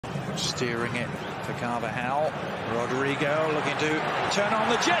Steering it for Kava Hal. Rodrigo looking to turn on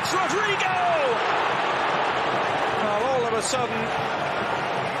the jets. Rodrigo! Well, all of a sudden,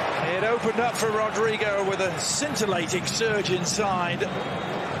 it opened up for Rodrigo with a scintillating surge inside.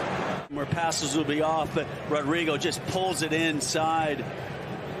 Where passes will be off, but Rodrigo just pulls it inside.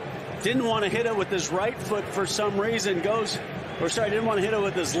 Didn't want to hit it with his right foot for some reason. Didn't want to hit it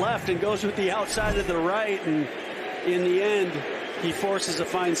with his left and goes with the outside of the right. And in the end, he forces a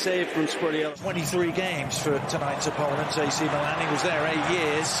fine save from Sportiello. 23 games for tonight's opponents, AC Milan. He was there 8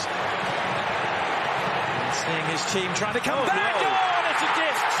 years. And seeing his team trying to come back. No. Oh, and it's a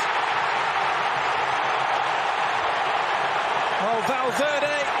gift. Oh,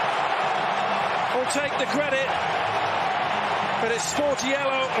 Valverde will take the credit, but it's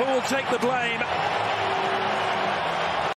Sportiello who will take the blame.